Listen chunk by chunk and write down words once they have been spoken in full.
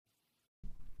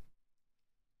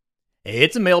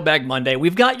It's a Mailbag Monday.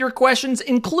 We've got your questions,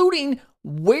 including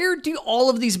where do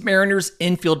all of these Mariners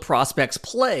infield prospects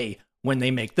play when they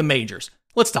make the majors?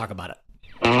 Let's talk about it.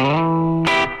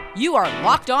 You are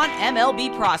Locked On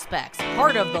MLB Prospects,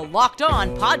 part of the Locked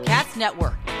On Podcast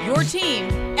Network, your team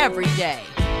every day.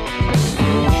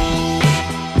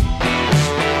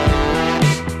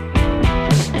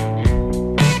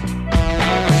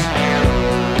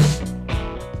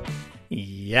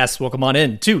 Yes, welcome on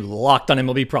in to Locked On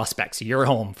MLB Prospects, your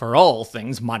home for all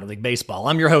things minor league baseball.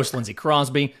 I'm your host, Lindsey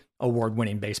Crosby,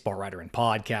 award-winning baseball writer and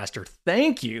podcaster.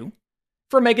 Thank you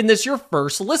for making this your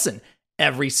first listen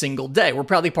every single day. We're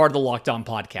proudly part of the Locked On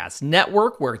Podcast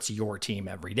Network, where it's your team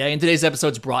every day. And today's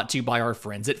episode is brought to you by our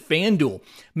friends at FanDuel.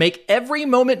 Make every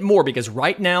moment more, because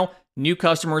right now, new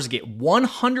customers get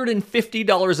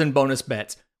 $150 in bonus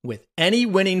bets with any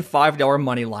winning $5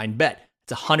 moneyline bet.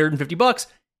 It's $150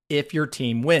 if your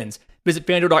team wins. Visit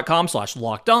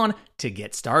FanDuel.com/LockedOn to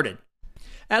get started.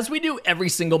 As we do every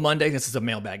single Monday, this is a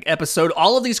mailbag episode.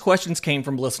 All of these questions came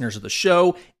from listeners of the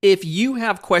show. If you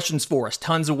have questions for us,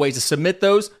 tons of ways to submit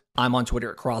those. I'm on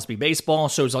Twitter at Crosby Baseball.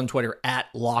 Show's on Twitter at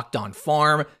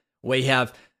LockedOnFarm. We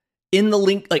have in the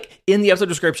link, in the episode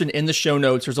description, in the show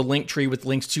notes, there's a link tree with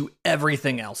links to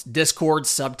everything else. Discord,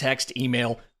 subtext,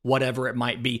 email, whatever it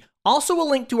might be. Also a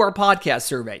link to our podcast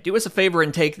survey. Do us a favor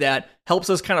and take that.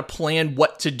 Helps us kind of plan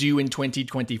what to do in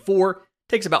 2024.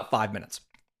 Takes about 5 minutes.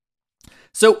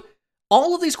 So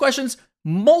all of these questions,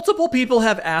 multiple people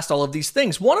have asked all of these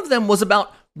things. One of them was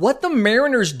about what the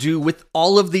Mariners do with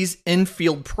all of these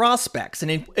infield prospects.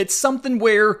 And it's something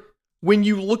where when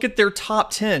you look at their top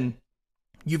 10,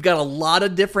 you've got a lot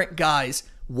of different guys,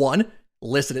 one,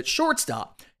 listed at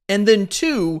shortstop, and then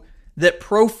two, that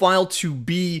profile to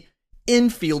be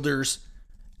infielders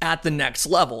at the next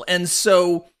level. And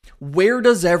so where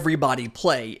does everybody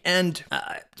play? And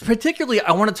particularly,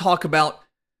 I want to talk about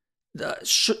the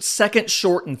second,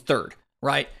 short, and third,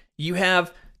 right? You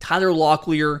have Tyler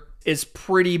Locklear is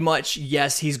pretty much,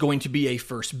 yes, he's going to be a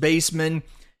first baseman.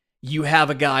 You have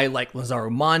a guy like Lazaro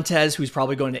Montes, who's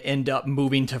probably going to end up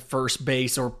moving to first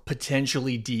base or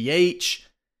potentially DH.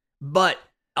 But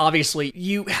obviously,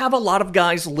 you have a lot of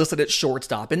guys listed at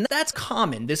shortstop, and that's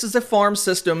common. This is a farm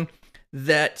system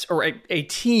or a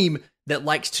team that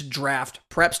likes to draft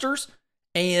prepsters,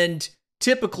 and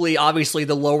typically, obviously,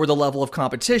 the lower the level of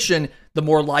competition, the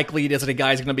more likely it is that a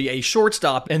guy's going to be a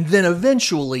shortstop, and then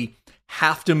eventually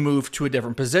have to move to a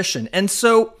different position. And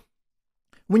so,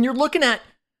 when you're looking at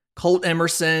Colt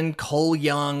Emerson, Cole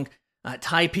Young,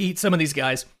 Ty Pete, some of these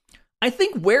guys, I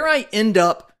think where I end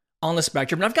up on the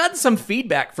spectrum, and I've gotten some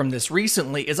feedback from this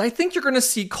recently, is I think you're going to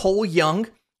see Cole Young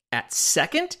at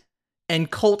second and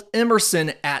Colt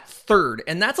Emerson at third.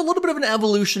 And that's a little bit of an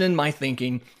evolution in my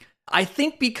thinking. I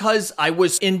think because I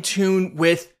was in tune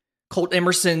with Colt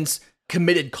Emerson's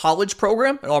committed college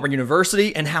program at Auburn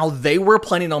University and how they were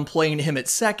planning on playing him at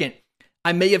second,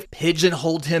 I may have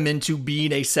pigeonholed him into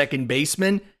being a second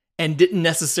baseman and didn't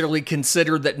necessarily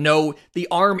consider that, no, the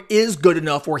arm is good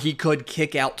enough where he could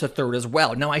kick out to third as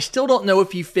well. Now, I still don't know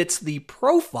if he fits the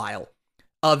profile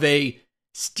of a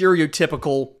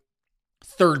stereotypical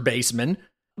third baseman,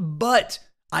 but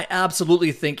I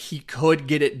absolutely think he could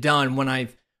get it done when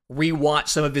I've rewatched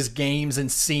some of his games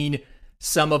and seen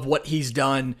some of what he's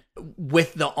done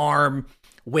with the arm,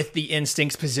 with the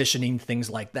instincts, positioning, things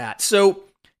like that. So,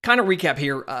 kind of recap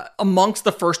here, amongst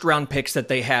the first round picks that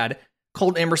they had,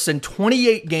 Colt Emerson,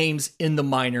 28 games in the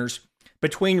minors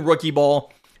between rookie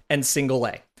ball and single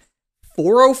A.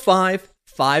 405,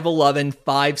 511,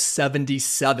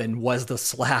 577 was the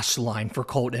slash line for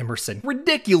Colt Emerson.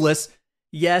 Ridiculous.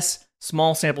 Yes,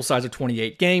 small sample size of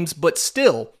 28 games, but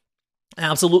still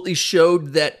absolutely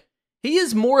showed that he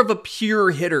is more of a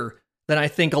pure hitter than I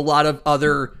think a lot of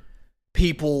other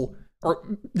people, or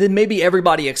than maybe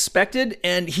everybody expected,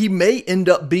 and he may end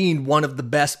up being one of the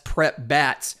best prep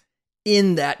bats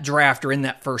in that draft or in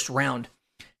that first round.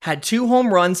 Had 2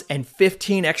 home runs and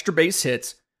 15 extra base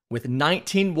hits with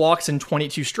 19 walks and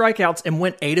 22 strikeouts, and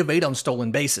went 8 of 8 on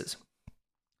stolen bases.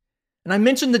 And I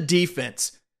mentioned the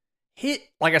defense.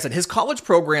 Like I said, his college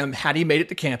program, had he made it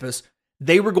to campus,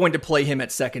 they were going to play him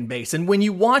at second base. And when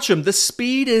you watch him, the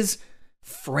speed is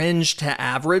fringe to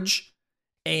average,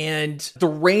 and the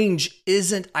range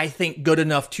isn't, I think, good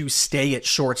enough to stay at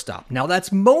shortstop. Now,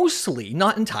 that's mostly,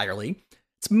 not entirely,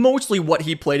 it's mostly what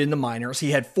he played in the minors.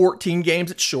 He had 14 games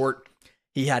at short,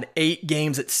 he had 8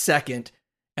 games at second,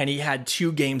 and he had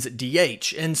 2 games at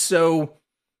DH. And so,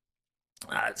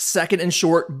 second and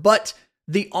short, but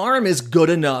the arm is good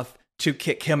enough to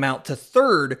kick him out to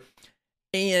third.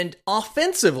 And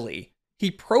offensively,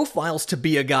 he profiles to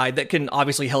be a guy that can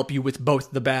obviously help you with both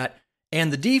the bat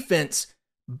and the defense,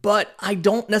 but I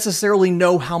don't necessarily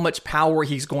know how much power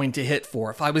he's going to hit for.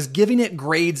 If I was giving it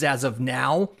grades as of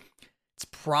now, it's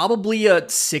probably a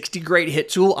 60 grade hit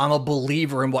tool. I'm a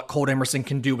believer in what Cole Emerson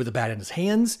can do with the bat in his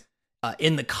hands,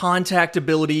 in the contact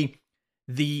ability,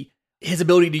 his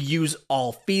ability to use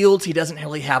all fields. He doesn't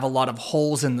really have a lot of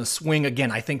holes in the swing.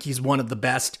 Again, I think he's one of the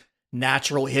best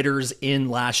natural hitters in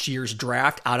last year's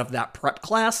draft out of that prep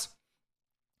class.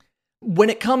 When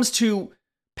it comes to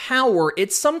power,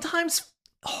 it's sometimes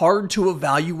hard to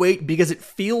evaluate because it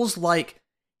feels like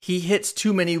he hits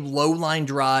too many low line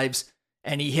drives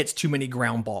and he hits too many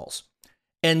ground balls.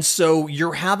 And so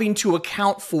you're having to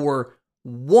account for,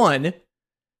 one,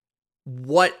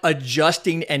 what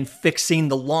adjusting and fixing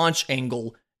the launch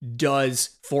angle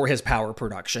does for his power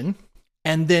production.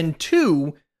 And then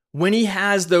two, when he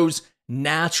has those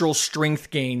natural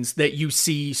strength gains that you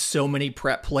see so many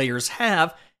prep players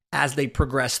have as they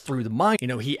progress through the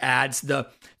minor. He adds the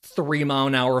 3 mile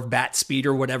an hour of bat speed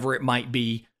or whatever it might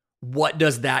be. What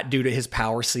does that do to his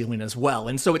power ceiling as well?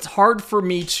 And so it's hard for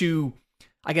me to,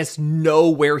 know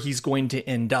where he's going to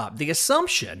end up. The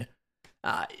assumption,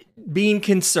 being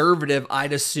conservative,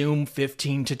 I'd assume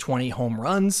 15 to 20 home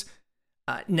runs.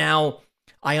 Now,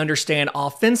 I understand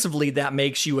offensively that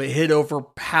makes you a hit over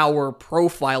power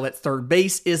profile at third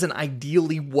base isn't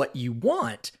ideally what you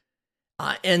want.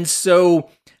 And so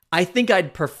I think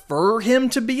I'd prefer him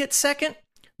to be at second,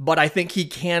 but I think he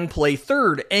can play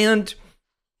third. And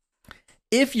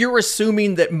if you're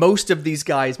assuming that most of these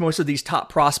top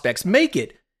prospects make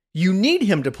it, you need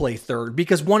him to play third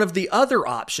because one of the other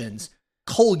options,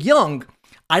 Cole Young,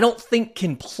 I don't think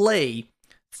can play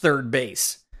third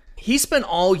base. He spent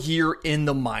all year in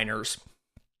the minors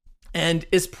and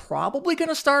is probably going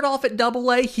to start off at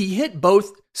Double-A. He hit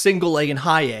both Single-A and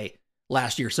High-A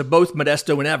last year, so both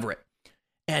Modesto and Everett.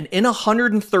 And in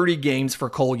 130 games for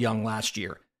Cole Young last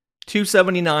year,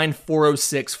 279,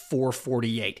 406,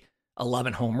 448,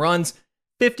 11 home runs,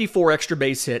 54 extra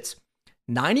base hits,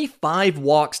 95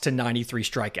 walks to 93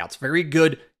 strikeouts. Very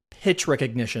good pitch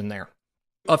recognition there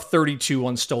of 32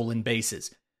 on stolen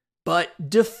bases. But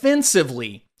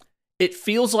defensively, it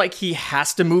feels like he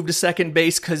has to move to second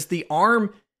base because the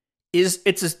arm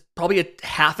probably a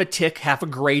half a tick, half a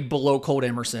grade below Cole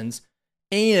Emerson's.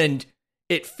 And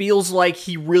it feels like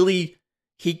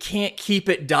he can't keep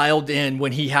it dialed in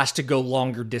when he has to go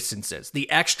longer distances. The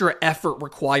extra effort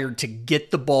required to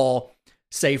get the ball,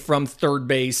 say from third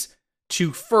base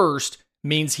to first,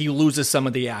 means he loses some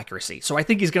of the accuracy. So I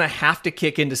think he's going to have to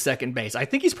kick into second base. I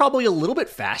think he's probably a little bit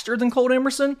faster than Cole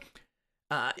Emerson.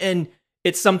 And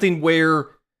it's something where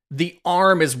the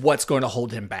arm is what's going to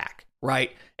hold him back,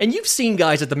 right? And you've seen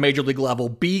guys at the major league level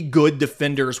be good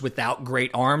defenders without great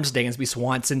arms. Dansby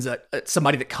Swanson's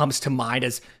somebody that comes to mind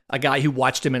as a guy who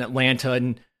watched him in Atlanta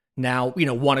and now,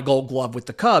 won a Gold Glove with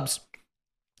the Cubs.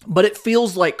 But it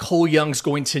feels like Cole Young's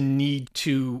going to need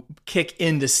to kick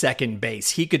into second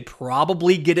base. He could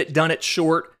probably get it done at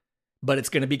short, but it's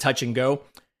going to be touch and go.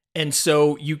 And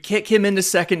so you kick him into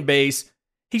second base.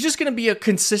 He's just going to be a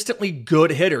consistently good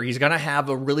hitter. He's going to have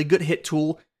a really good hit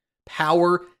tool,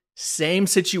 power. Same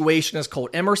situation as Cole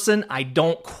Emerson. I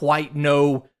don't quite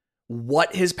know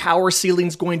what his power ceiling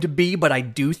is going to be, but I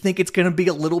do think it's going to be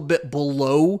a little bit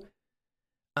below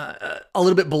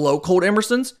Cole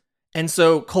Emerson's. And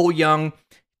so Cole Young,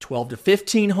 12 to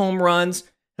 15 home runs.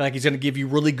 He's going to give you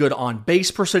really good on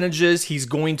base percentages. He's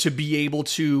going to be able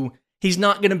to. He's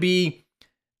not going to be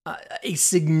a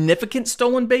significant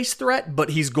stolen base threat, but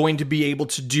he's going to be able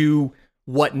to do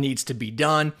what needs to be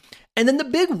done. And then the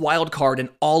big wild card in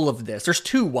all of this, there's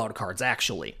two wild cards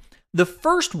actually. The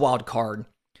first wild card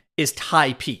is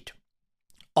Ty Pete,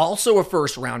 also a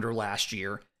first rounder last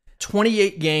year,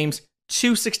 28 games,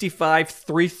 265,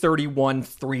 331,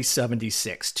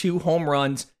 376, 2 home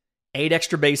runs, 8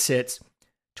 extra base hits,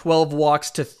 12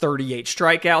 walks to 38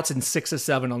 strikeouts, and 6 of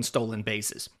 7 on stolen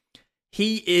bases.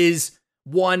 He is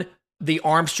the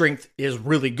arm strength is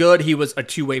really good. He was a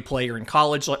two-way player in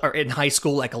college or in high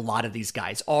school, like a lot of these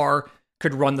guys are.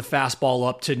 Could run the fastball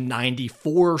up to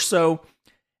 94 or so.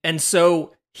 And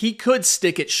so he could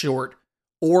stick it short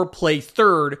or play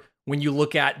third when you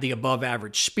look at the above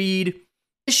average speed.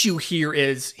 Issue here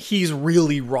is he's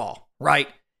really raw, right?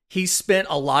 He spent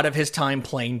a lot of his time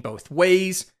playing both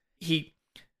ways. He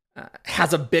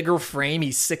has a bigger frame.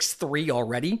 He's 6'3"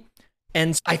 already.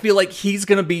 And I feel like he's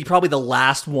going to be probably the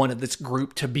last one of this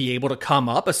group to be able to come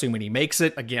up, assuming he makes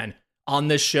it. Again, on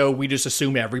this show, we just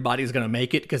assume everybody's going to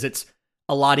make it because it's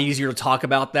a lot easier to talk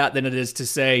about that than it is to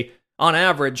say, on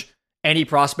average, any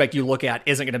prospect you look at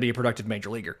isn't going to be a productive major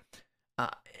leaguer.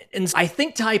 And I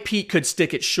think Ty Pete could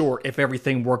stick it short if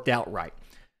everything worked out right.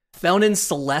 Felnin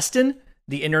Celestin,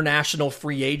 the international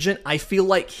free agent, I feel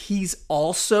like he's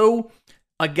also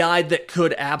a guy that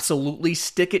could absolutely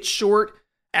stick it short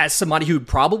as somebody who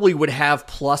probably would have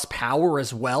plus power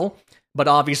as well. But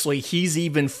obviously, he's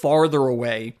even farther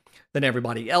away than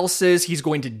everybody else is. He's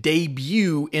going to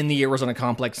debut in the Arizona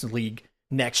Complex League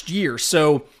next year.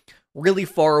 So really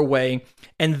far away.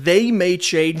 And they may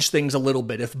change things a little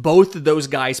bit. If both of those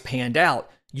guys panned out,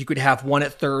 you could have one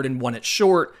at third and one at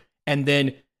short. And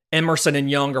then Emerson and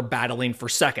Young are battling for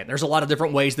second. There's a lot of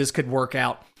different ways this could work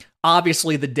out.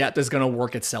 Obviously, the depth is going to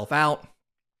work itself out.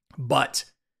 But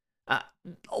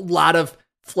a lot of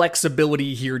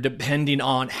flexibility here depending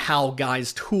on how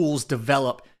guys' tools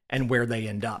develop and where they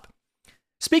end up.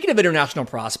 Speaking of international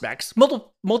prospects,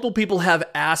 multiple people have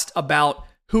asked about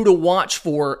who to watch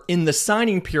for in the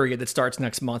signing period that starts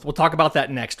next month. We'll talk about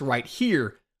that next right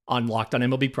here on Locked On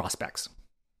MLB Prospects.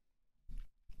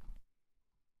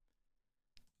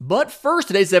 But first,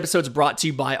 today's episode is brought to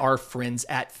you by our friends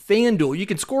at FanDuel. You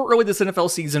can score early this NFL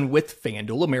season with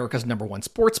FanDuel, America's #1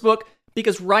 sportsbook,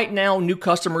 because right now, new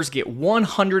customers get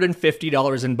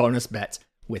 $150 in bonus bets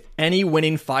with any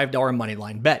winning $5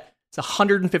 moneyline bet. It's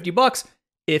 $150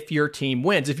 if your team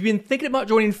wins. If you've been thinking about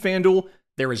joining FanDuel,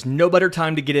 there is no better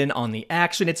time to get in on the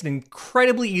action. It's an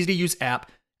incredibly easy-to-use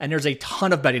app, and there's a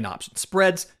ton of betting options.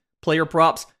 Spreads, player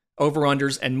props,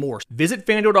 over-unders, and more. Visit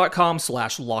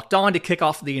FanDuel.com/lockedon to kick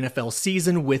off the NFL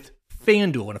season with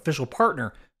FanDuel, an official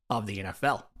partner of the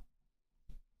NFL.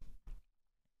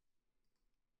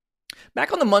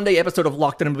 Back on the Monday episode of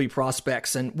Locked On MLB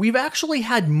Prospects, and we've actually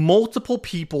had multiple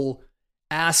people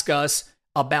ask us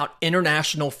about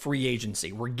international free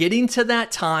agency. We're getting to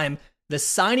that time. The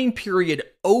signing period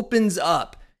opens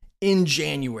up in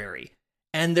January,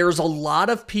 and there's a lot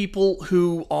of people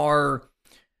who are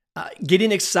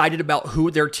getting excited about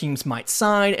who their teams might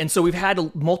sign. And so we've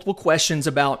had multiple questions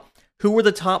about who are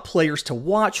the top players to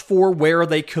watch for, where are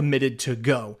they committed to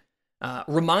go.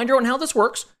 Reminder on how this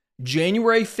works.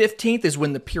 January 15th is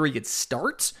when the period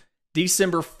starts.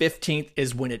 December 15th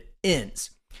is when it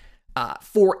ends.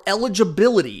 For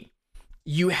eligibility,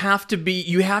 you have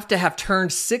to have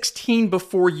turned 16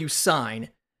 before you sign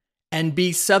and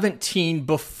be 17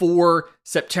 before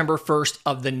September 1st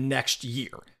of the next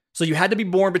year. So you had to be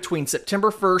born between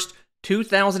September 1st,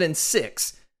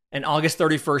 2006 and August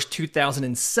 31st,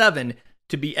 2007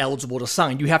 to be eligible to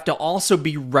sign. You have to also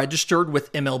be registered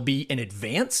with MLB in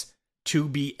advance to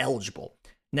be eligible.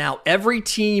 Now, every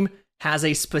team has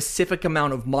a specific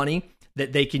amount of money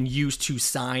that they can use to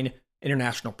sign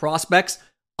international prospects.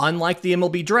 Unlike the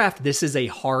MLB draft, this is a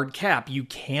hard cap. You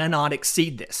cannot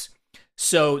exceed this.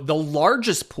 So the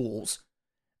largest pools,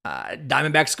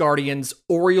 Diamondbacks, Guardians,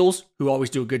 Orioles, who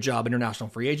always do a good job international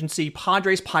free agency,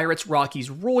 Padres, Pirates, Rockies,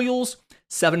 Royals,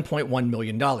 $7.1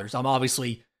 million. I'm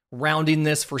obviously rounding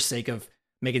this for sake of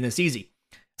making this easy.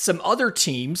 Some other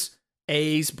teams,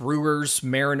 A's, Brewers,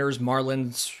 Mariners,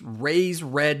 Marlins, Rays,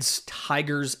 Reds,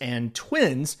 Tigers, and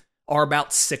Twins, are about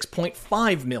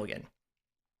 $6.5 million.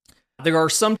 There are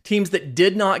some teams that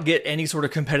did not get any sort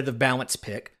of competitive balance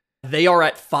pick. They are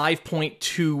at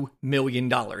 $5.2 million.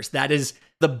 That is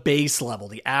the base level.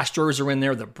 The Astros are in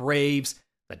there, the Braves,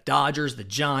 the Dodgers, the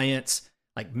Giants,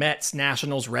 like Mets,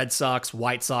 Nationals, Red Sox,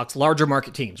 White Sox, larger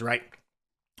market teams, right?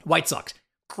 White Sox,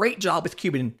 great job with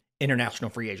Cuban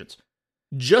international free agents.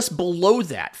 Just below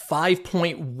that,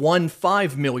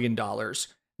 $5.15 million,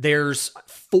 there's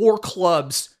 4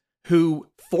 clubs who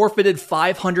forfeited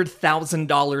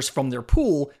 $500,000 from their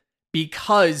pool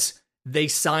because they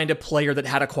signed a player that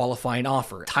had a qualifying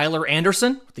offer. Tyler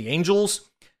Anderson with the Angels,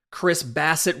 Chris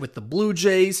Bassett with the Blue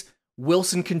Jays,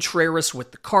 Wilson Contreras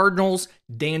with the Cardinals,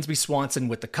 Dansby Swanson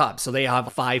with the Cubs. So they have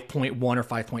 5.1 or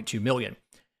 5.2 million.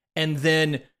 And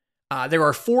then there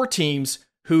are 4 teams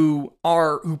who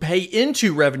pay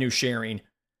into revenue sharing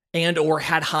and or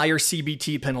had higher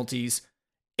CBT penalties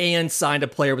and signed a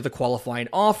player with a qualifying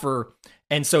offer.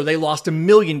 And so they lost $1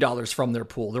 million from their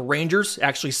pool. The Rangers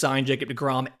actually signed Jacob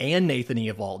deGrom and Nathan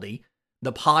Eovaldi.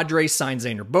 The Padres signed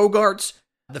Xander Bogaerts.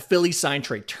 The Phillies signed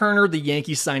Trey Turner. The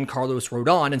Yankees signed Carlos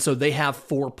Rodon. And so they have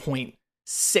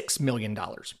 $4.6 million.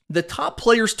 The top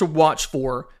players to watch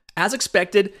for, as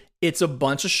expected, it's a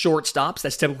bunch of shortstops.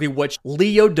 That's typically what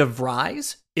Leo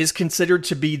DeVries is considered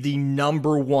to be the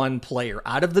number 1 player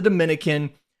out of the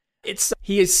Dominican.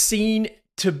 He is seen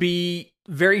to be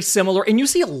very similar, and you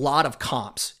see a lot of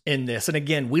comps in this. And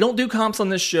again, we don't do comps on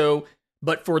this show,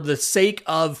 but for the sake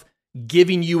of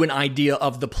giving you an idea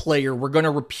of the player, we're going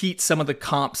to repeat some of the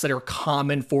comps that are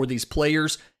common for these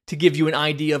players to give you an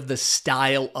idea of the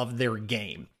style of their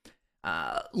game.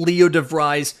 Leo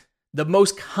DeVries, the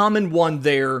most common one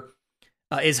there,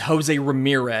 is Jose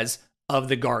Ramirez of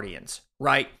the Guardians,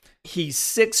 right? He's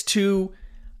 6'2",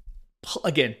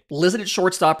 again, listed at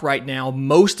shortstop right now.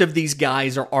 Most of these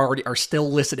guys are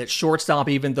still listed at shortstop,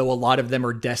 even though a lot of them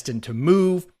are destined to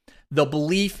move. The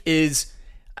belief is,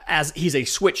 as he's a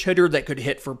switch hitter that could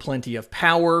hit for plenty of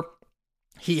power.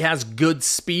 He has good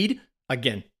speed.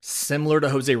 Again, similar to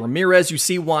Jose Ramirez. You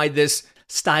see why this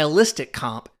stylistic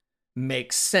comp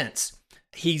makes sense.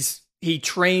 He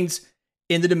trains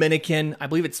in the Dominican. I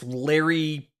believe it's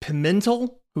Larry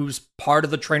Pimentel, who's part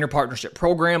of the trainer partnership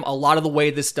program. A lot of the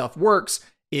way this stuff works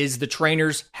is the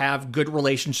trainers have good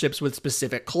relationships with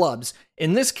specific clubs.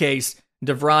 In this case,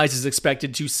 DeVries is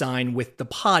expected to sign with the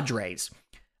Padres.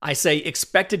 I say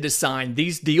expected to sign.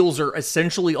 These deals are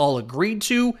essentially all agreed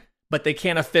to, but they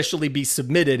can't officially be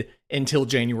submitted until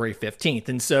January 15th.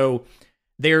 And so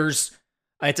it's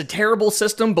a terrible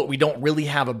system, but we don't really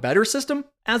have a better system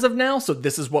as of now. So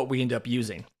this is what we end up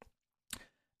using.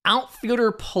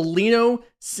 Outfielder Paulino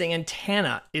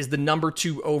Santana is the number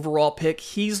 2 overall pick.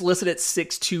 He's listed at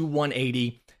 6'2",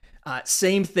 180.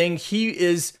 Same thing. He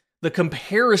is the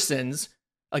comparisons,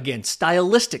 again,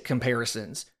 stylistic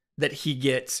comparisons that he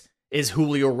gets is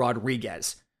Julio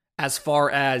Rodriguez as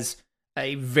far as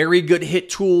a very good hit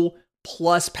tool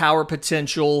plus power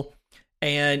potential,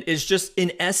 and is just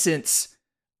in essence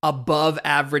above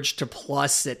average to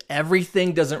plus at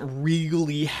everything. Doesn't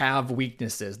really have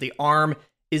weaknesses. The arm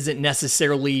isn't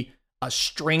necessarily a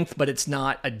strength, but it's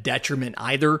not a detriment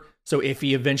either. So if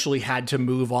he eventually had to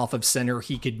move off of center,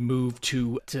 he could move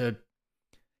to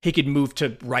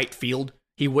right field.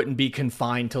 He wouldn't be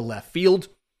confined to left field.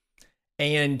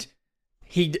 And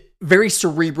he very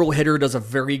cerebral hitter, does a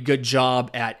very good job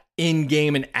at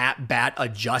in-game and at-bat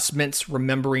adjustments,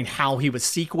 remembering how he was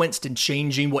sequenced and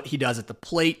changing what he does at the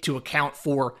plate to account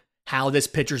for how this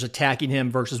pitcher's attacking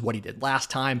him versus what he did last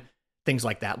time. Things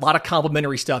like that. A lot of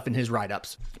complimentary stuff in his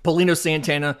write-ups. Paulino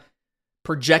Santana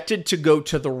projected to go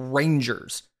to the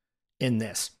Rangers in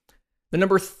this. The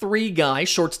number 3 guy,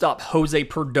 shortstop Jose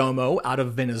Perdomo out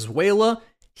of Venezuela,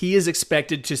 he is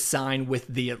expected to sign with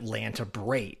the Atlanta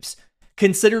Braves.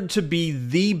 Considered to be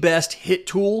the best hit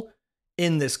tool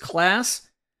in this class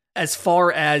as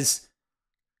far as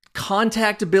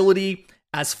contact ability,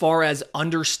 as far as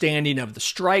understanding of the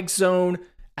strike zone,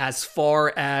 as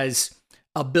far as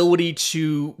ability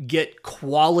to get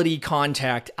quality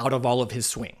contact out of all of his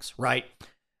swings, right?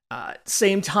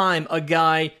 Same time, a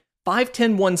guy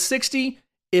 5'10", 160,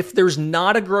 if there's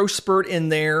not a growth spurt in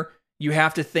there, you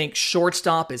have to think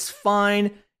shortstop is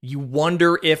fine. You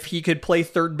wonder if he could play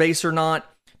third base or not,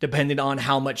 depending on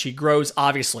how much he grows.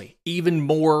 Obviously, even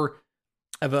more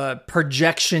of a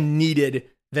projection needed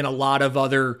than a lot of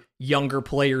other younger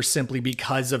players simply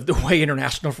because of the way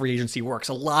international free agency works.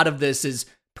 A lot of this is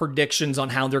predictions on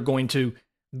how they're going to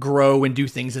grow and do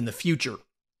things in the future.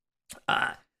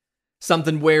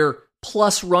 Something where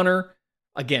plus runner,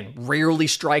 again, rarely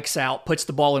strikes out, puts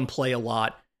the ball in play a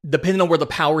lot. Depending on where the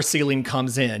power ceiling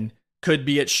comes in, could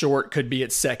be at short, could be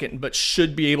at second, but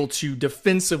should be able to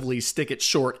defensively stick it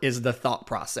short is the thought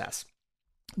process.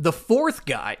 The 4th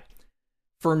guy,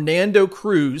 Fernando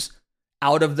Cruz,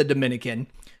 out of the Dominican,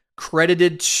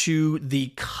 credited to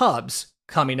the Cubs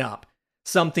coming up.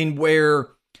 Something where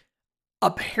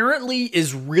apparently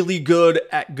is really good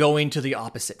at going to the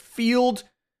opposite field.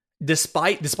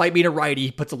 Despite being a righty,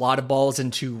 he puts a lot of balls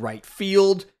into right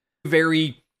field.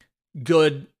 Very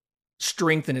good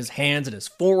strength in his hands and his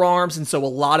forearms, and so a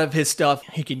lot of his stuff,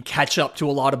 he can catch up to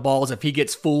a lot of balls. If he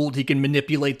gets fooled, he can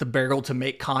manipulate the barrel to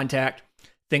make contact,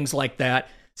 things like that.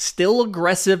 Still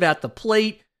aggressive at the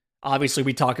plate. Obviously,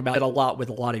 we talk about it a lot with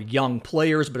a lot of young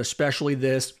players, but especially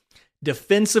this.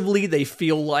 Defensively, they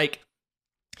feel like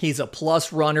he's a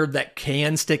plus runner that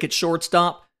can stick at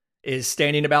shortstop, is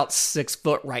standing about 6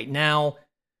 foot right now.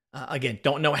 Again,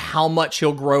 don't know how much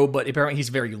he'll grow, but apparently he's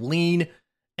very lean.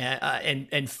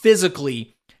 And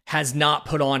physically has not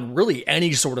put on really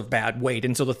any sort of bad weight.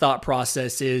 And so the thought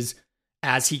process is,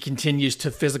 as he continues to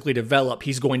physically develop,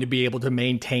 he's going to be able to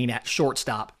maintain at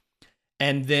shortstop.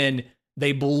 And then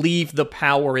they believe the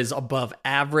power is above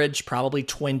average, probably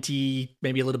 20,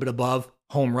 maybe a little bit above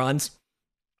home runs.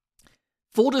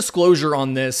 Full disclosure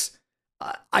on this,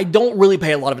 I don't really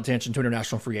pay a lot of attention to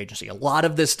international free agency. A lot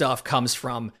of this stuff comes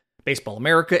from Baseball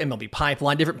America, MLB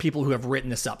Pipeline, different people who have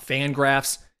written this up,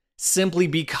 Fangraphs, simply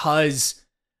because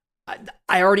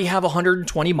I already have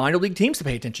 120 minor league teams to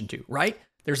pay attention to, right?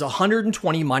 There's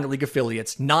 120 minor league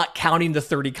affiliates, not counting the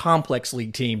 30 complex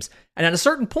league teams. And at a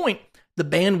certain point, the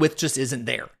bandwidth just isn't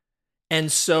there.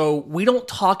 And so we don't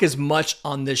talk as much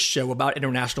on this show about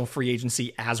international free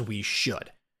agency as we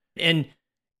should. And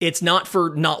it's not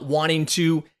for not wanting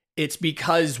to. it's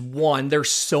because, one,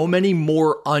 there's so many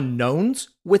more unknowns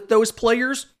with those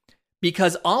players,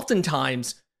 because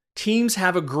oftentimes teams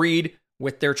have agreed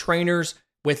with their trainers,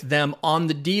 with them on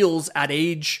the deals at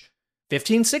age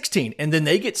 15, 16, and then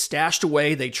they get stashed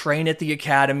away. They train at the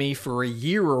academy for a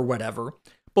year or whatever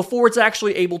before it's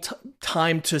actually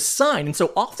time to sign. And so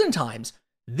oftentimes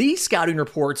these scouting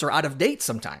reports are out of date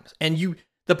sometimes. And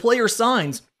the player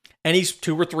signs and he's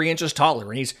 2 or 3 inches taller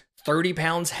and he's 30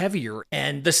 pounds heavier,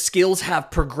 and the skills have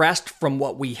progressed from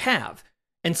what we have.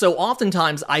 And so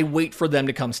oftentimes I wait for them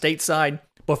to come stateside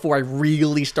before I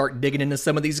really start digging into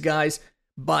some of these guys.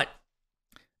 But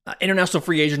international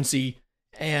free agency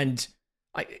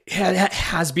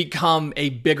has become a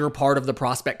bigger part of the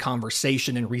prospect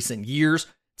conversation in recent years.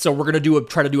 So we're going to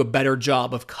try to do a better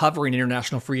job of covering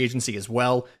international free agency as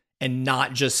well, and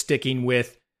not just sticking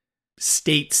with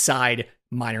stateside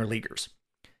minor leaguers.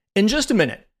 In just a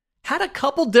minute, had a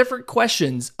couple different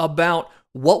questions about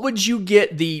what would you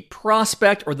get the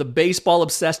prospect or the baseball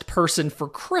obsessed person for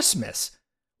Christmas.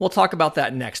 We'll talk about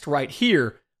that next, right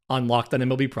here on Locked on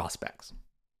MLB Prospects.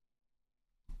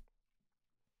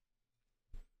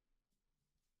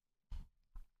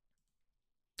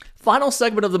 Final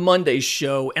segment of the Monday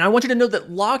show, and I want you to know that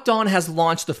Locked On has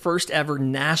launched the first ever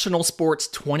national sports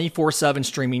 24/7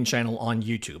 streaming channel on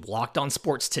YouTube. Locked On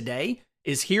Sports Today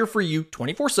is here for you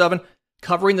 24/7,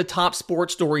 covering the top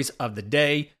sports stories of the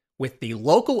day with the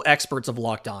local experts of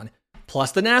Locked On,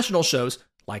 plus the national shows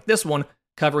like this one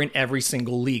covering every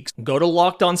single league. Go to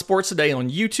Locked On Sports Today on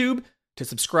YouTube to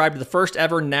subscribe to the first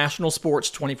ever national sports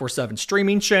 24/7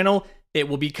 streaming channel. It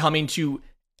will be coming to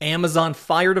Amazon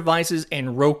Fire devices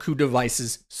and Roku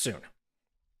devices soon.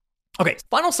 Okay,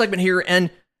 final segment here, and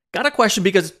got a question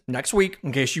because next week,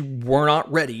 in case you were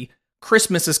not ready,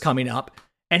 Christmas is coming up,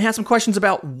 and had some questions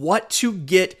about what to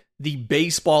get the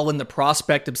baseball and the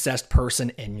prospect obsessed person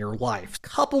in your life.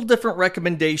 Couple different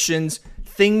recommendations,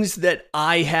 things that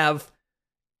I have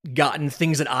gotten,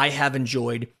 things that I have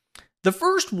enjoyed. The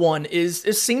first one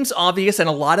it seems obvious, and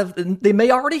a lot of they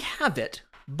may already have it,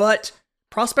 but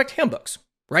prospect handbooks.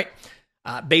 Right?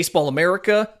 Baseball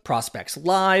America, Prospects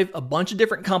Live, a bunch of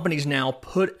different companies now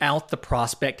put out the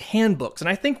prospect handbooks. And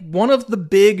I think one of the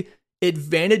big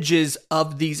advantages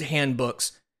of these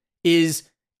handbooks is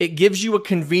it gives you a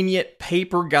convenient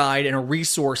paper guide and a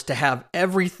resource to have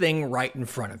everything right in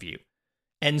front of you.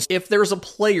 And if there's a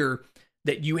player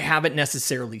that you haven't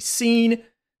necessarily seen,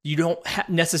 you don't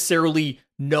necessarily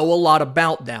know a lot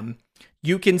about them,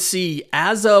 you can see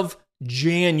as of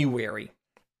January,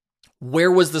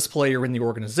 where was this player in the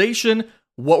organization?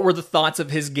 What were the thoughts of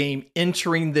his game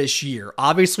entering this year?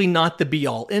 Obviously not the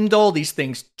be-all, end-all. These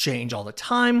things change all the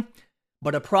time.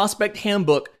 But a prospect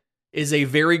handbook is a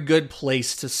very good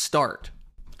place to start.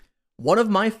 One of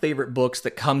my favorite books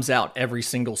that comes out every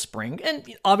single spring, and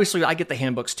obviously I get the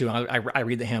handbooks too, I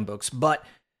read the handbooks, but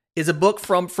is a book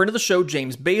from friend of the show,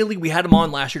 James Bailey. We had him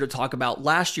on last year to talk about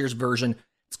last year's version.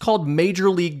 It's called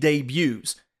Major League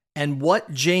Debuts. And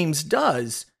what James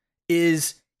does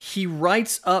is he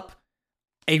writes up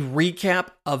a recap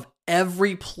of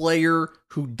every player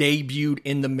who debuted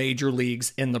in the major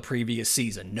leagues in the previous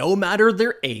season, no matter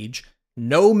their age,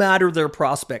 no matter their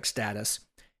prospect status.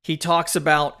 He talks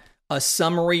about a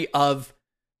summary of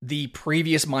the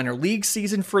previous minor league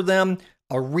season for them,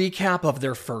 a recap of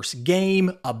their first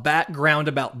game, a background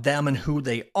about them and who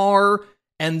they are,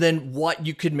 and then what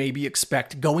you could maybe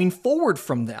expect going forward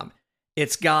from them.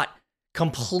 It's got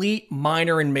complete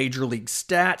minor and major league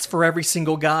stats for every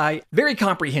single guy. Very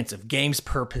comprehensive. Games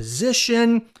per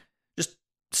position, just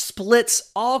splits,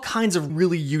 all kinds of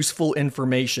really useful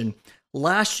information.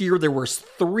 Last year, there was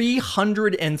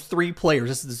 303 players.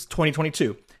 This is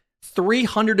 2022.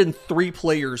 303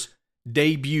 players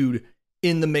debuted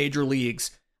in the major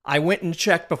leagues. I went and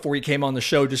checked before he came on the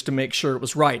show just to make sure it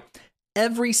was right.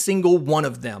 Every single one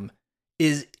of them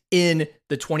is in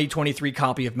the 2023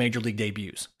 copy of Major League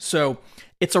Debuts. So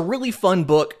it's a really fun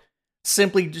book.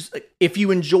 Simply just if you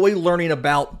enjoy learning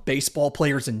about baseball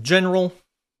players in general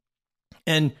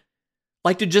and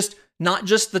like to just not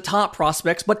just the top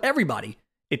prospects, but everybody,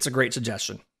 it's a great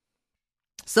suggestion.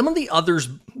 Some of the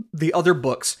other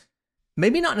books,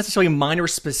 maybe not necessarily minor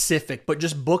specific, but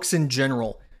just books in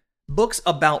general, books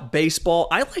about baseball.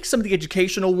 I like some of the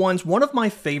educational ones. One of my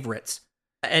favorites,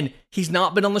 and he's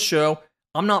not been on the show,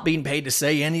 I'm not being paid to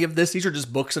say any of this. These are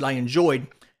just books that I enjoyed.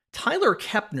 Tyler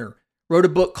Kepner wrote a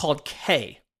book called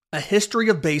K, A History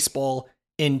of Baseball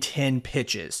in 10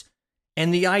 Pitches.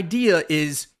 And the idea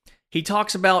is he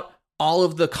talks about all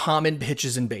of the common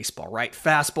pitches in baseball, right?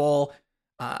 Fastball,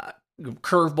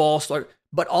 curveball,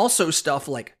 but also stuff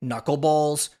like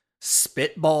knuckleballs,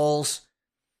 spitballs,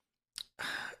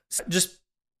 Just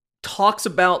talks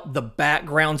about the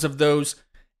backgrounds of those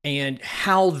and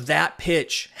how that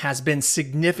pitch has been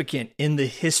significant in the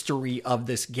history of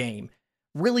this game.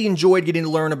 Really enjoyed getting to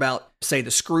learn about, say,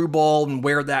 the screwball and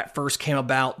where that first came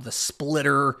about, the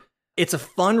splitter. It's a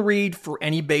fun read for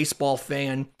any baseball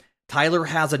fan. Tyler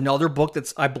has another book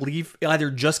that's, I believe,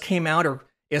 either just came out or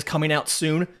is coming out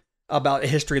soon about a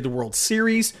history of the World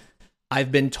Series.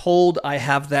 I've been told I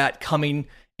have that coming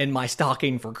in my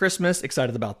stocking for Christmas.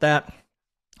 Excited about that.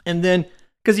 And then,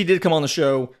 because he did come on the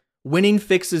show, Winning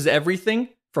Fixes Everything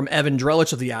from Evan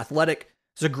Drellich of The Athletic.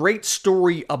 It's a great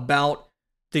story about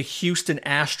the Houston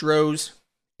Astros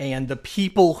and the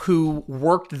people who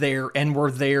worked there and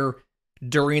were there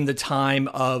during the time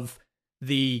of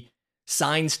the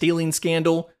sign stealing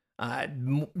scandal,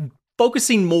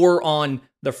 focusing more on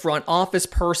the front office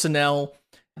personnel,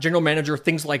 general manager,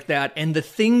 things like that, and the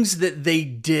things that they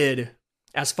did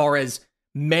as far as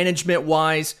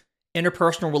management-wise,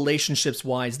 interpersonal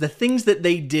relationships-wise, the things that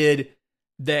they did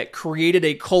that created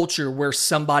a culture where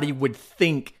somebody would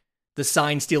think the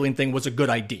sign stealing thing was a good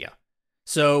idea.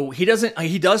 So he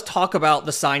does talk about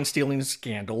the sign stealing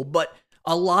scandal, but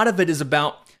a lot of it is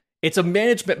about, it's a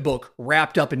management book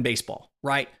wrapped up in baseball,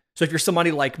 right? So if you're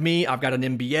somebody like me, I've got an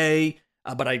MBA,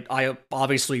 but I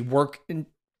obviously work in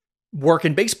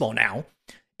baseball now.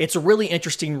 It's a really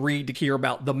interesting read to hear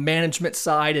about the management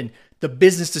side and the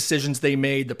business decisions they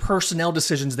made, the personnel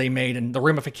decisions they made, and the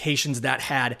ramifications that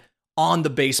had on the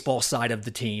baseball side of the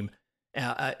team,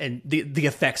 and the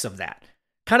effects of that.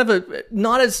 Kind of a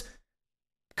not as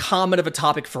common of a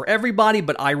topic for everybody,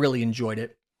 but I really enjoyed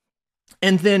it.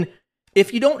 And then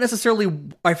if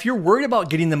you're worried about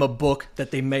getting them a book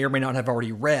that they may or may not have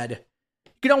already read,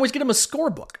 you can always get them a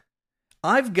scorebook.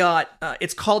 I've got,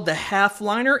 it's called the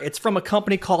Half-Liner. It's from a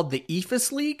company called the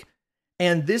EFIS League.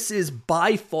 And this is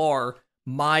by far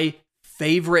my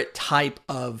favorite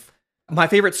scorebook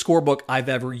I've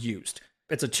ever used.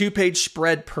 It's a 2-page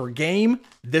spread per game.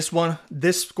 This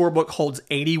scorebook holds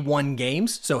 81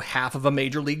 games, so half of a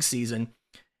major league season.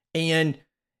 And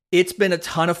it's been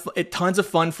tons of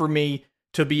fun for me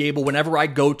to be able, whenever I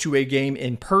go to a game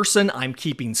in person, I'm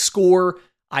keeping score.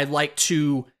 I like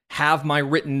to have my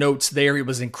written notes there. It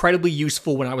was incredibly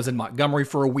useful when I was in Montgomery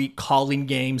for a week calling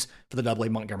games for the AA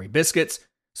Montgomery Biscuits.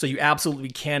 So you absolutely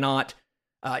cannot,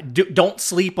 don't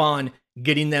sleep on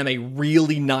getting them a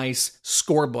really nice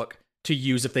scorebook to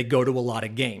use if they go to a lot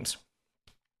of games.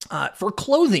 For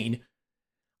clothing,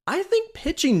 I think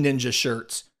Pitching Ninja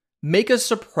shirts make a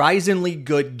surprisingly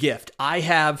good gift. I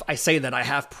have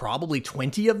probably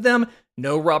 20 of them.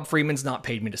 No, Rob Freeman's not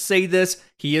paid me to say this.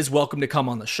 He is welcome to come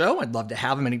on the show. I'd love to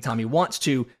have him anytime he wants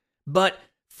to. But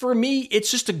for me,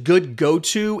 it's just a good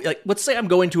go-to. Like, let's say I'm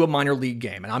going to a minor league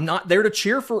game and I'm not there to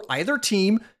cheer for either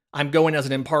team. I'm going as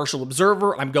an impartial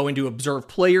observer. I'm going to observe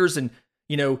players and,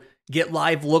 get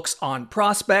live looks on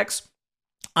prospects.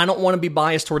 I don't want to be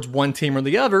biased towards one team or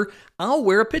the other. I'll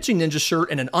wear a Pitching Ninja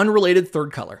shirt in an unrelated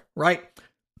third color, right?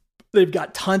 They've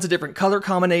got tons of different color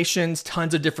combinations,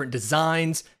 tons of different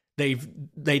designs. They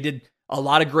did a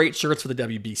lot of great shirts for the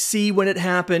WBC when it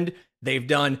happened. They've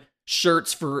done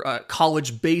shirts for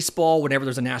college baseball. Whenever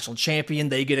there's a national champion,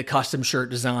 they get a custom shirt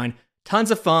design.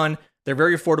 Tons of fun. They're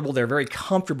very affordable. They're very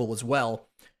comfortable as well.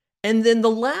 And then the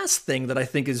last thing that I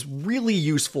think is really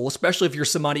useful, especially if you're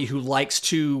somebody who likes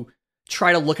to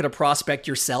try to look at a prospect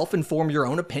yourself and form your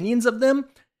own opinions of them,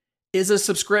 is a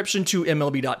subscription to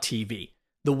MLB.tv.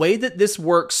 The way that this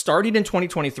works, starting in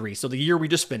 2023, so the year we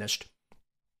just finished,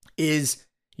 is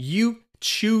you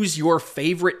choose your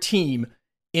favorite team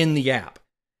in the app.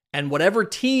 And whatever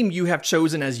team you have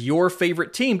chosen as your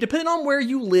favorite team, depending on where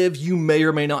you live, you may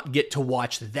or may not get to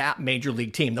watch that major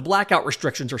league team. The blackout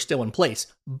restrictions are still in place,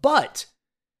 but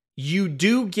you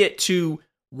do get to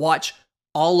watch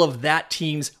all of that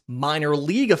team's minor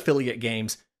league affiliate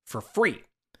games for free.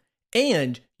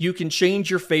 And you can change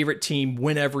your favorite team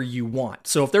whenever you want.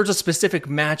 So if there's a specific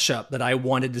matchup that I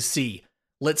wanted to see,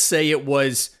 let's say it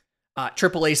was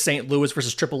AAA St. Louis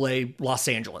versus AAA Los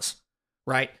Angeles,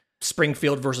 right?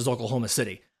 Springfield versus Oklahoma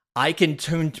City. I can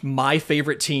tune my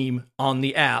favorite team on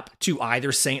the app to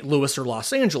either St. Louis or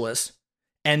Los Angeles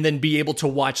and then be able to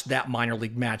watch that minor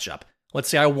league matchup. Let's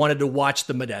say I wanted to watch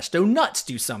the Modesto Nuts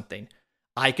do something.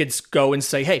 I could go and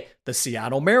say, hey, the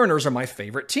Seattle Mariners are my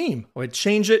favorite team. I would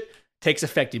change it, takes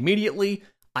effect immediately.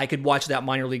 I could watch that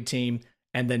minor league team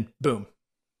and then boom,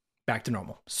 back to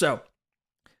normal. So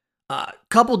a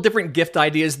couple different gift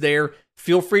ideas there.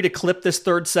 Feel free to clip this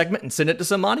third segment and send it to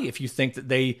somebody if you think that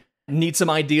they need some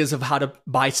ideas of how to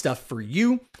buy stuff for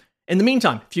you. In the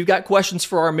meantime, if you've got questions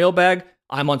for our mailbag,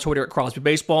 I'm on Twitter at Crosby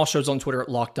Baseball. Show's on Twitter at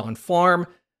Locked On Farm.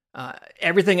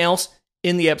 Everything else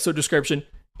in the episode description,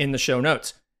 in the show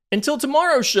notes. Until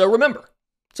tomorrow's show, remember,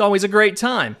 it's always a great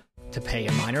time to pay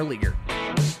a minor leaguer.